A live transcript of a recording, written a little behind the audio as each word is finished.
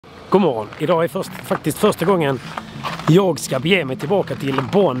God morgon. Idag är faktiskt första gången jag ska bege mig tillbaka till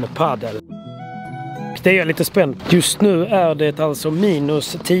Bon Padel. Det är jag lite spänd. Just nu är det alltså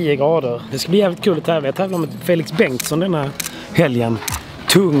minus 10 grader. Det ska bli jävligt kul att tävla. Jag tävlar med Felix Bengtsson denna helgen.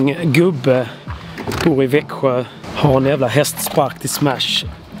 Tung gubbe. Bor i Växjö. Har en jävla hästspark till smash.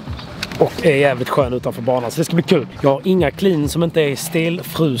 Och är jävligt skön utanför banan. Så det ska bli kul. Jag har inga clean som inte är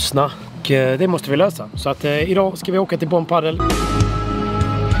stelfrusna. Och det måste vi lösa. Så att idag ska vi åka till Bon Padel.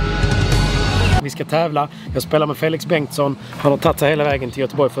 Vi ska tävla. Jag spelar med Felix Bengtsson. Han har tagit sig hela vägen till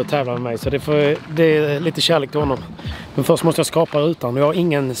Göteborg för att tävla med mig. Så det är lite kärlek till honom. Men först måste jag skapa rutan. Jag har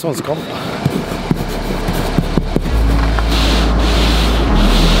ingen sån skapa.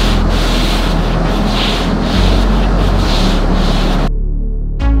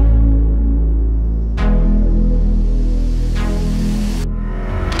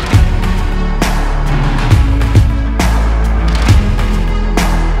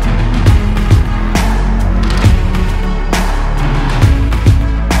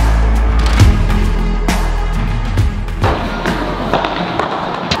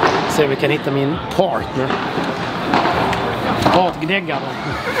 Se om vi kan hitta min partner. Partgnäggare.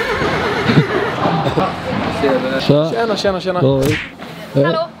 Tjena.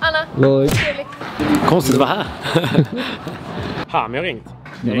 Hallå, Anna. Felix. Konstigt att vara här. Hami har ringt.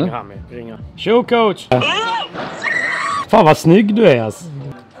 Jag ringer Hami. Tjo coach! Fan vad snygg du är alltså. Är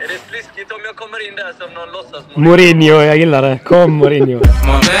det fliskigt om jag kommer in där som någon låtsas Mourinho, jag gillar det. Kom Mourinho.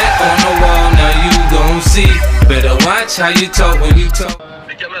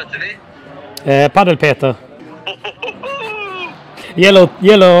 Vilka möter ni? Padel-Peter.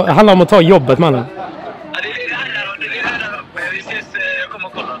 Handlar om att ta jobbet, mannen. Ja, det är det här. Vi ses, jag kommer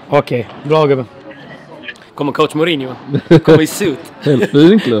och kollar. Okej, bra gubben. Kommer coach Mourinho. Kommer i suit. Helt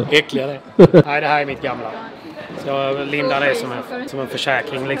vinklar. Äckliga det. Nej, det här är mitt gamla. Så jag lindar det som en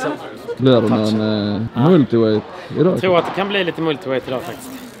försäkring liksom. Blir det en multiweight idag? Jag tror att det kan bli lite multiweight idag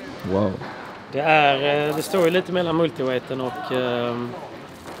faktiskt. Wow. Det står ju lite mellan multiweighten och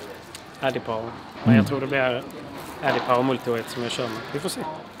Adipar. Men jag tror det blir Adipar och multiweight som jag kör med. Vi får se.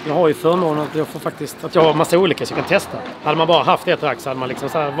 Jag har ju förmånen att jag har massa olika så jag kan testa. Hade man bara haft ett rack så hade man liksom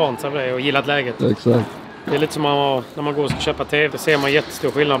så här vant sig vid det och gillat läget. Exakt. Det är lite som när man går och ska köpa tv. Ser man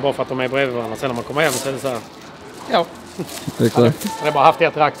jättestor skillnad bara för att de är bredvid varandra. Sen när man kommer hem så är det så här. Ja. Exakt. Hade jag bara haft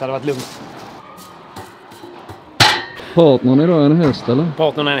ett rack så hade det varit lugnt. Partnern idag är en häst eller?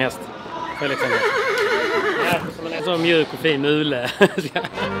 Partnern är en häst. Felix är en häst. Ja, som en så mjuk och fin mule.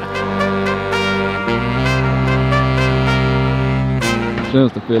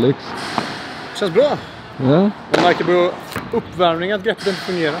 Känns det Felix? Känns bra. Ja. Jag märker på uppvärmningen att greppet inte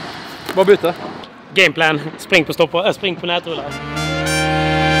fungerar. Vad byta? Gameplan. Spring på nätrullar.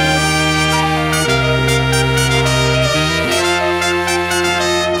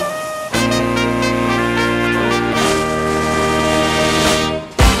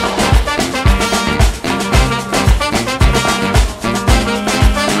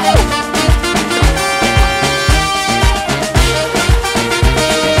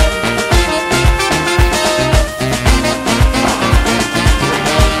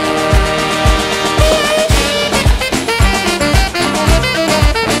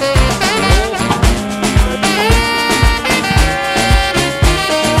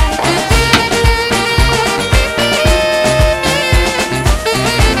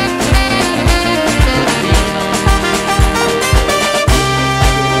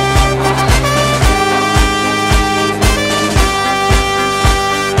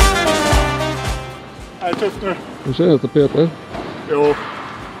 Tufft nu. Hur känns det Peter? Jo.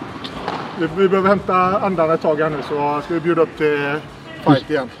 Vi behöver hämta andan ett tag här nu så ska vi bjuda upp till fight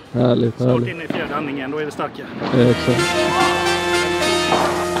igen. Härligt. Snart in i fjärde andningen, då är det starka. Exakt.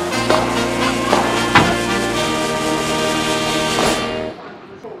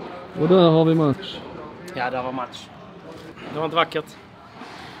 Och där har vi match. Ja, där var match. Det var inte vackert.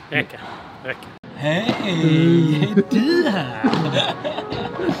 Räcker. Hej, du här.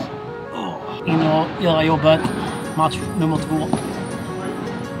 In och göra jobbet. Match nummer 2.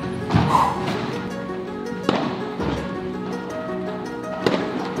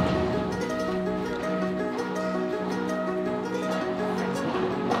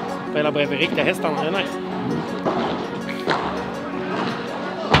 Spelar bredvid riktiga hästarna, det är nice.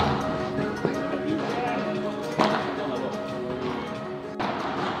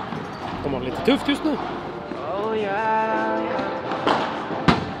 De har lite tufft just nu. Oh, yeah.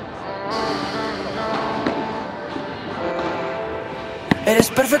 Eres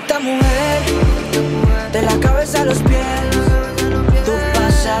perfecta mujer, de la cabeza a los pies. Tú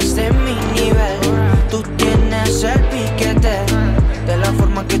pasas de mi nivel, tú tienes el piquete. De la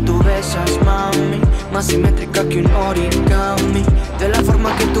forma que tú besas, mami, más simétrica que un origami. De la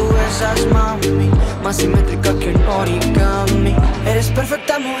forma que tú besas, mami, más simétrica que un origami. Eres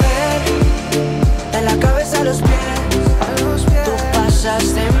perfecta mujer, de la cabeza a los pies. Tú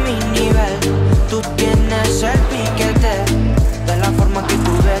pasas de mi nivel, tú tienes el piquete. De la forma que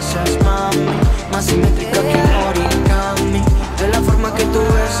tú besas, mami, más simétrica que un origami. De la forma que tú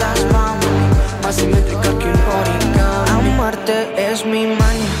besas, mami, más simétrica que un origami. Amarte es mi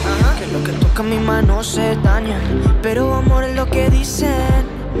maña, que lo que toca mi mano se daña. Pero amor es lo que dicen,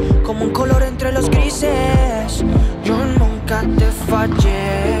 como un color entre los grises. Yo nunca te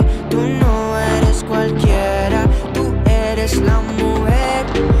fallé, tú no eres cualquiera. Tú eres la mujer,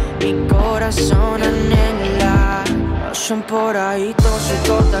 mi corazón anhela. Pasan por ahí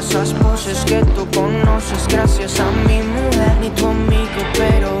todas esas poses que tú conoces. Gracias a mi mujer, ni tu amigo,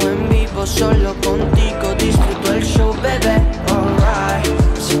 pero en vivo solo contigo disfruto el show, bebé. Alright,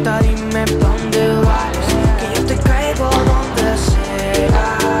 cita, dime pa' dónde vas, que yo te caigo donde sea.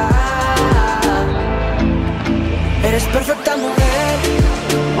 Eres perfecta mujer,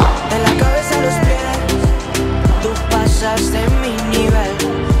 de la cabeza a los pies. Tú pasas de mi nivel,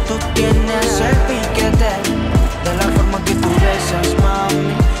 tú tienes el piquete. De la forma que tú besas,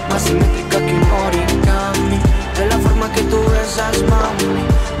 mami, más simétrica que un origami. De la forma que tú besas, mami,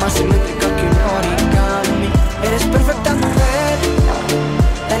 más simétrica que un origami. Eres perfecta mujer,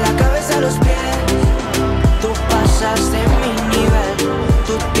 de la cabeza a los pies. Tú pasas de mi nivel,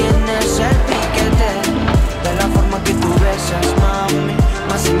 tú tienes el piquete. De la forma que tú besas, mami,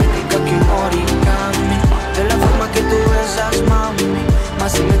 más simétrica que un origami. De la forma que tú besas, mami,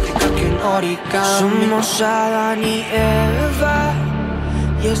 más simétrica que un origami. Somos Adán y Eva,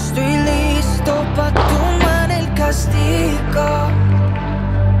 y estoy listo pa' tomar el castigo.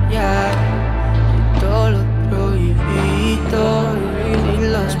 Yeah, todo lo prohibido y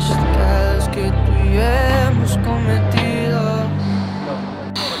las pecados que tú y yo hemos cometido.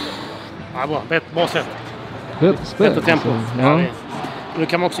 Ja, bra. Bra sätt. Bättre tempo. Ja. Nu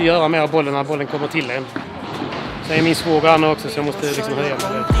kan man också göra mer av bollen när bollen kommer till en. Så är min svår granne också, så jag måste liksom höja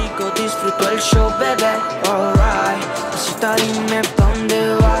mig. Disfruto el show, bebé. Alright, cita, dime pa'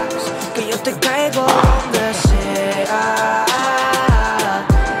 dónde vas, que yo te caigo donde sea.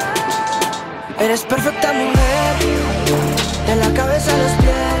 Eres perfecta mujer, de la cabeza a los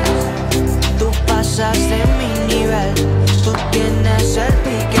pies. Tú pasas de mi nivel, tú tienes el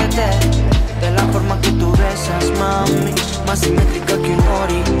piquete. De la forma que tú besas, mami, más simétrica que un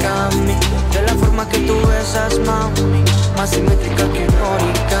origami. De la forma que tú besas, mami, más simétrica que un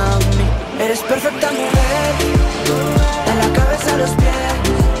origami. Eres perfecta mujer, de la cabeza a los pies.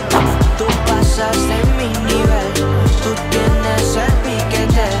 Tú pasas de mi nivel, tú tienes el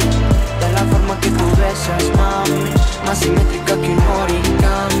piquete. De la forma que tú besas, mami, más simétrica que un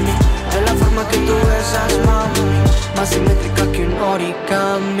origami. De la forma que tú besas, mami, más simétrica que un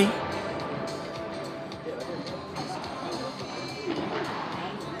origami.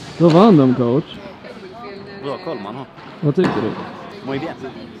 Då vann de, coach. Bra koll man har. Vad tycker du? Muy bien.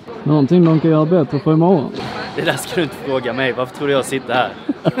 Någonting de kan göra bättre för imorgon. Det där ska du inte fråga mig. Varför tror du jag sitter här?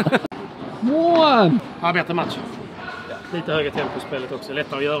 Mån! Ja, bättre match. Lite högre tempo i spelet också.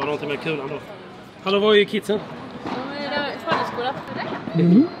 Lättare att göra någonting med kulan då. Hallå, var är ju kidsen? De är där i förskolan.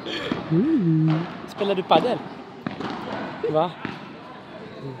 Spelar du padel? Va?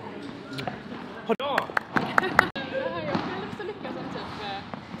 Hallå!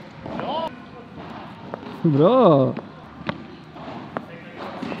 Bra!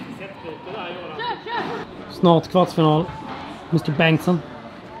 Snart kvartsfinal. Mr. Bengtsson.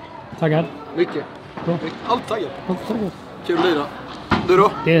 Taggad? Mycket. Bra. Allt taggad. Allt taggad. Kul lira. Du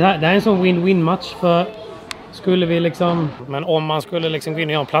då? Det är en sån win-win match, för skulle vi liksom... Men om man skulle liksom gå in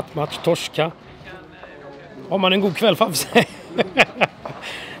och göra en platt match, torska, har man en god kväll framför sig.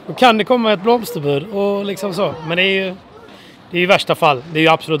 Då kan det komma ett blomsterbud och liksom så. Men det är ju värsta fall. Det är ju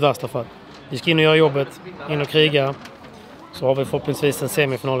absolut värsta fall. Vi ska in och göra jobbet, in och kriga. Så har vi förhoppningsvis en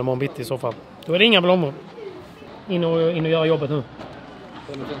semifinal imorgon bitti i så fall. Då är det inga blommor. In och göra jobbet nu.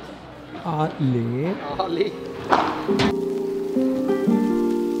 Ali.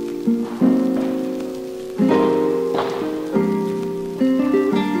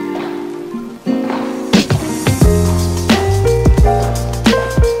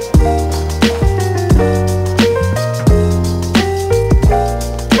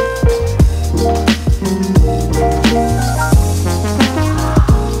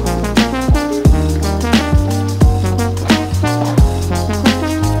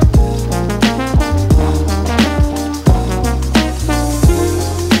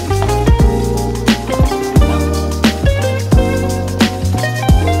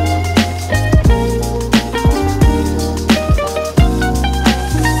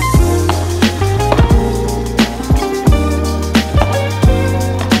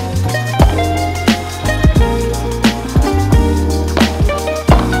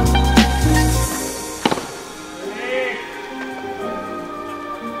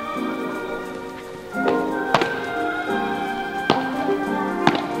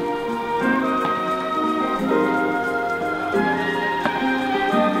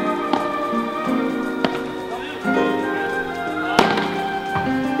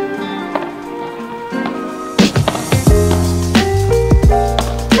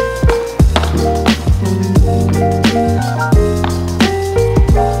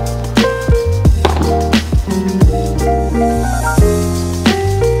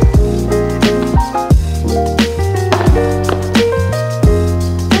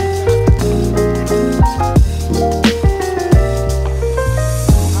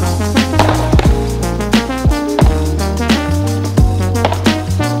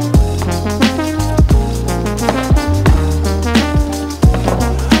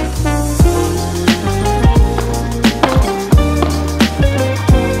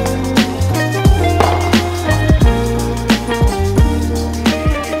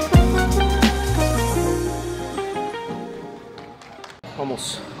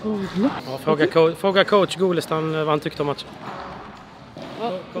 Ja, fråga coach Golestan vad han tyckte om matchen.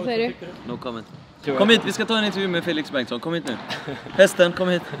 Vad säger du? No comment. Kom hit, vi ska ta en intervju med Felix Bengtsson. Kom hit nu. Hästen, kom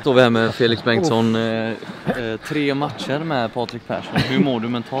hit. Står vi här med Felix Bengtsson. 3 matcher med Patrik Persson. Hur mår du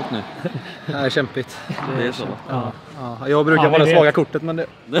mentalt nu? Det är kämpigt. Det är så. Ja. Jag brukar vara det svaga kortet, men det...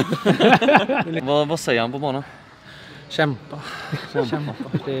 Vad säger han på banan? Kämpa.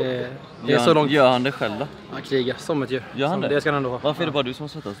 Det är så långt. Gör han det själv då? Han krigar som ett djur. Gör han det? Det ska han ändå ha. Varför är det bara du som har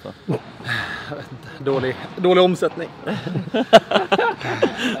svettats då? Jag vet inte. Dålig omsättning.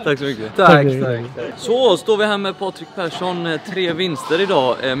 Tack så mycket. Tack. Så står vi här med Patrik Persson. 3 vinster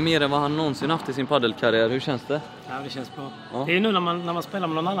idag. Mer än vad han någonsin haft i sin paddelkarriär. Hur känns det? Ja, det känns bra. Ja. Det är ju nu när man spelar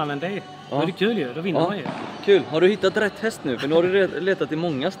med någon annan än dig. Då är det kul ju, då vinner man ju. Kul. Har du hittat rätt häst nu? För nu har du letat i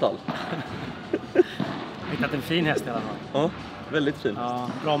många stall. Hittat en fin häst i alla fall. Ja, väldigt fin. Ja,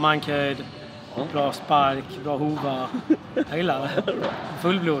 bra mankhöjd, bra spark, bra hovar. Jag gillar det.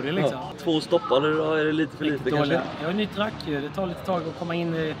 Fullblodig liksom. Ja. 2 stoppade då, är det lite för lite kanske? Jag är nytt rack ju. Det tar lite tag att komma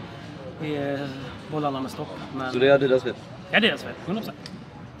in i bollarna med stopp. Men... Så det är deras fel? Ja, det är deras fel. 100%.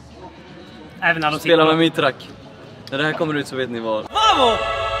 Även när de spelar med mitt rack. När det här kommer ut så vet ni vad. Vamos!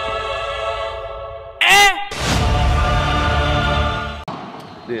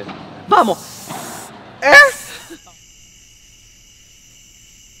 Det är... Vamos!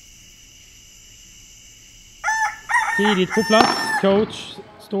 Tidigt på plats. Coach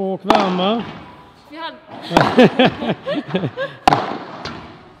står och värmer. Ja,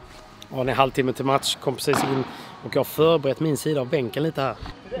 det är en halvtimme till match. Kom precis in och jag har förberett min sida av bänken lite här.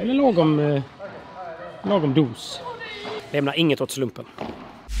 Eller lagom dos. Lämna inget åt slumpen.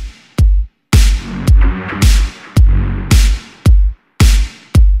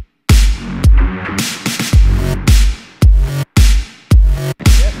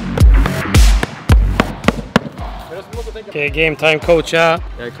 Okej, game time coach här.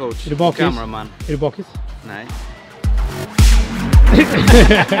 Jag är coach. Är du bakis? Cameraman. Är du bakis? Nej.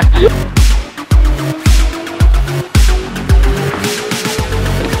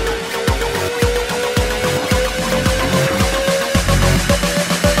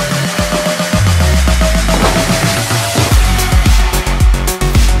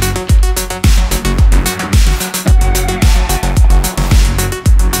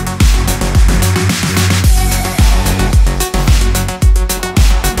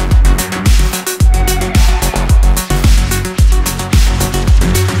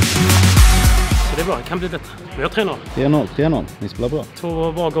 Det kan bli bättre. Men jag tränar. 3-0. Ni spelar bra.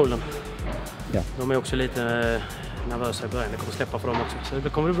 2 var golden. Ja. De är också lite nervösa i början. Det kommer släppa för dem också. Så det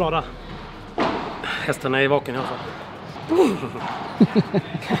kommer bli bra där. Hästarna är vaken i alla fall.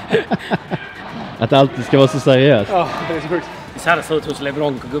 Att det alltid ska vara så seriöst. Ja, det är så sjukt. Så här ser ut hos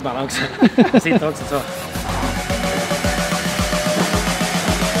LeBron och gubbarna också. De sitter också så.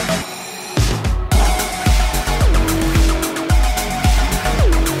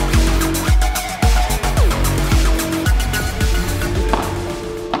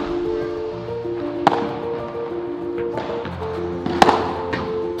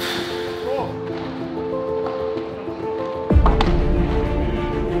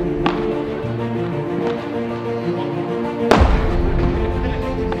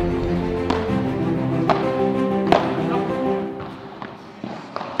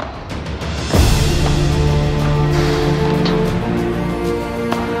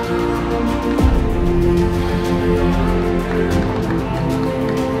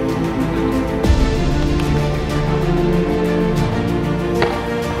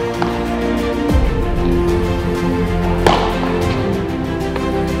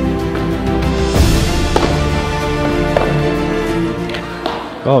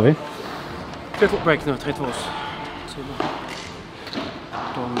 Vad har vi? 3-2 break nu, 3-2.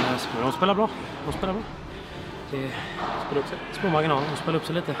 De spelar bra. De spelar bra. Det spelar upp sig. Små marginaler. De spelar upp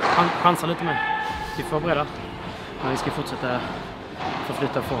sig lite. Chansar lite med. Vi får vara beredda. Men vi ska fortsätta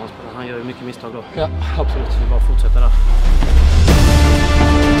förflytta förhandsspelaren. Han gör ju mycket misstag då. Ja, absolut. Vi bara fortsätta där.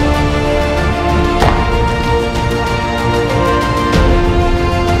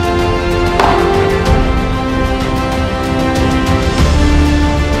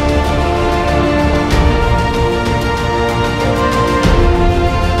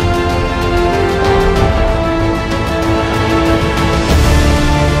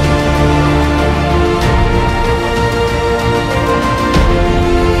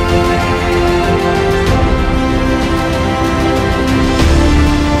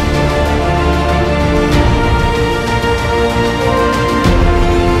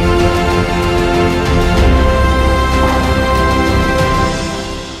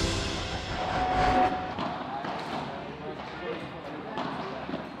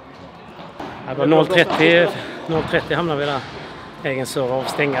 0.30 hamnar vi där. Egen server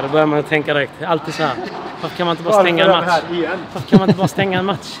avstänga. Då börjar man tänka direkt. Alltid så här. Varför kan man inte bara stänga en match? Varför kan man inte bara stänga en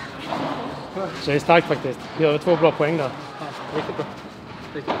match? Så det är starkt faktiskt. Gör 2 bra poäng där. Riktigt bra.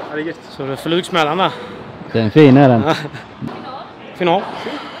 Riktigt. Så det är förlugsmällarna. Den fin är den. Final.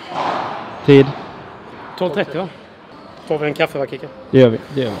 Tid. 12.30 va? Får vi en kaffe va, Kika? Det gör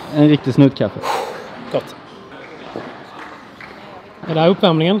vi. En riktig snuttkaffe. Gott. Är det här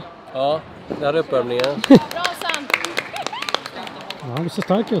uppvärmningen? Ja, det här är uppvärmningen. Ja, du ser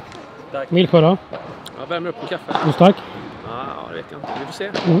stark ut. Tack. Milsjö då? Jag värmer upp en kaffe. Är du stark? Ja, det vet jag inte. Vi får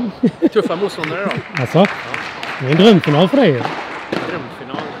se. Tuffa motståndare då. Alltså, det är en drömfinal för dig.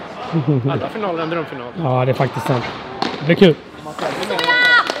 Drömfinal. Alla finaler är en drömfinal. Ja, det är faktiskt sant. Det blir kul.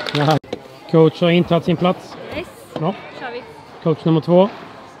 Jaha. Coach har intagit sin plats. Yes. Ja. Kör vi. Coach nummer 2.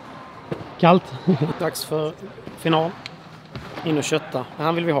 Kallt. Dags för final. In och kötta. Den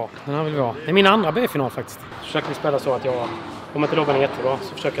här vill vi ha. Det är min andra B-final faktiskt. Försöker vi spela så att jag, om inte loggar är jättebra,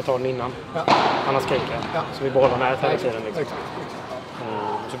 så försöker jag ta den innan. Ja. Annars skriker jag. Ja. Så vi behåller närhet hela tiden. Liksom.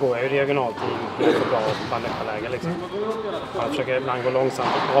 Så går jag ju diagonalt i ett bra bandläge liksom. Jag försöker ibland gå långsamt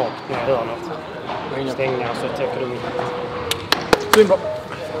och rakt när jag hör något. Stänga så täcker du mitt. Svinbra.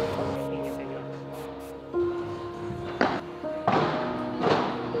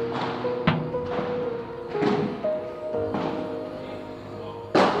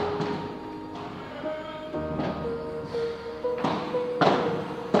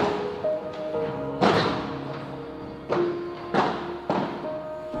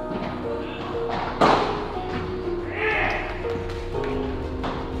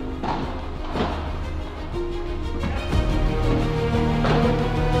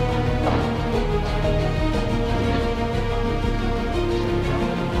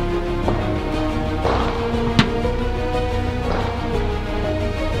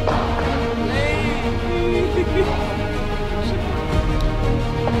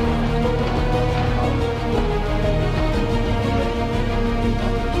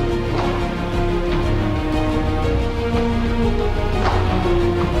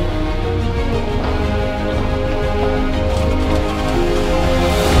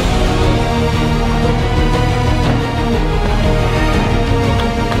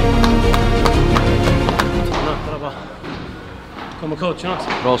 Kommer coachen också.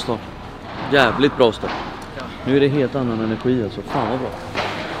 Bra start. Jävligt bra start. Ja. Nu är det helt annan energi alltså. Fan vad bra.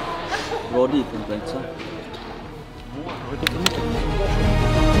 Bra dit inte tänkt så.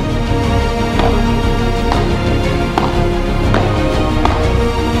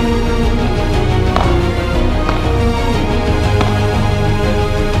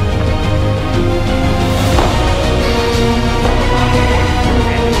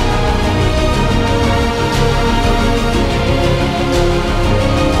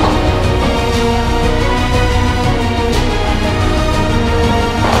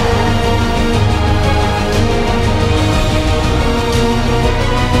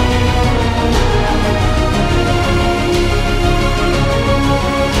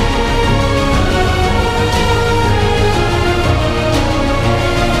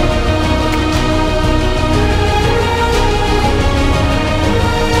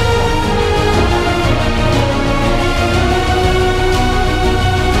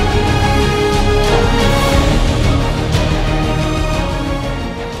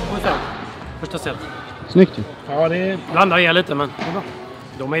 Första set. Snyggt ju. Ja, det blandar jag lite, men det är bra.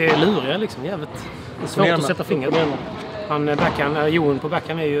 De är luriga liksom, jävligt. Det är svårt att sätta fingret. Han Jon på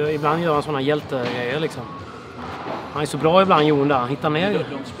backhand är ju, ibland gör han sådana hjältegrejer liksom. Han är så bra ibland, Jon där. Hittar ner ju. De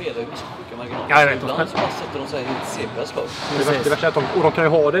spelar ju vissa sjuka marginaler. Ja, jag vet. Ibland så bara sätter de sig helt säkra slag. Det värsta är att de kan ju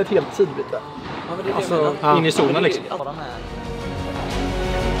ha det ett helt sidbit där. Ja, men det är alltså, det in i zonen liksom.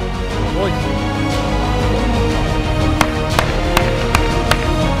 Oj.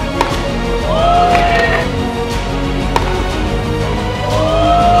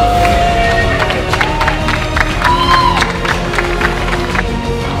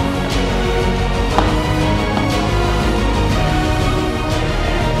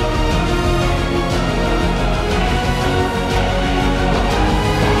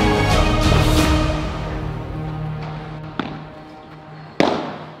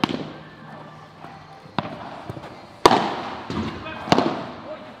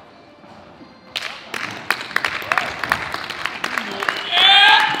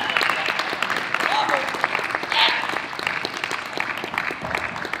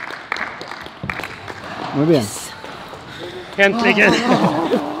 Muy bien. Äntligen!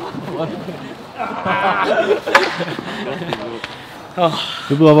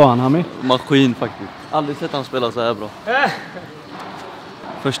 Hur bra var han, Hami? Maskin faktiskt. Aldrig sett han spela så här bra.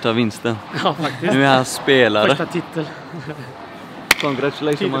 Första vinsten. Ja, faktiskt. Nu är han spelare. Första titel.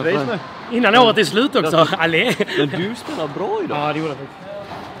 Congratulations, my friend. Innan året är slut också. Allé. Men du spelar bra idag. Ja, det gjorde jag faktiskt.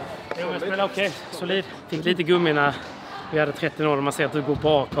 Jo, jag spelade okej. Solid. Fick lite gummi när vi hade 30-0 och man ser att du går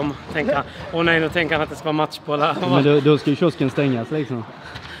bakom. Tänker, åh nej, nu tänker han att det ska vara matchbollar. Men då ska ju kiosken stängas liksom.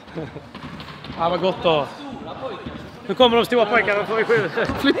 Ja, vad gott då. Nu kommer de stora pojkarna, får vi skjuta.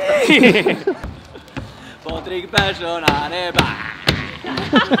 Patrik Persson, han är back.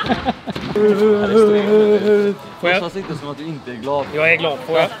 Det känns inte som att du inte är glad. Jag är glad.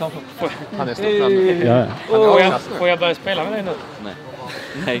 Han är stort. Ja. Får jag börja spela med dig nu?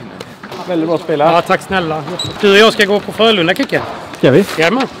 Nej. Väldigt bra spelare. Ja, tack snälla. Du och jag ska gå på Frölunda, Kicke. Ska vi?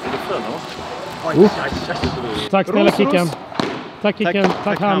 Jajamän. Tack snälla Kicken. Tack Kicken.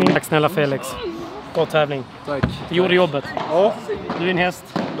 Tack Hami. Tack snälla Felix. Bra tävling. Tack. Du gjorde jobbet. Ja. Du är en häst.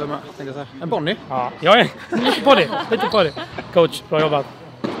 En Bonnie. Ja, jag är lite på det. Coach, bra jobbat.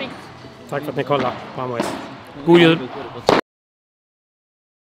 Tack för att ni kollar på Amores. God jul.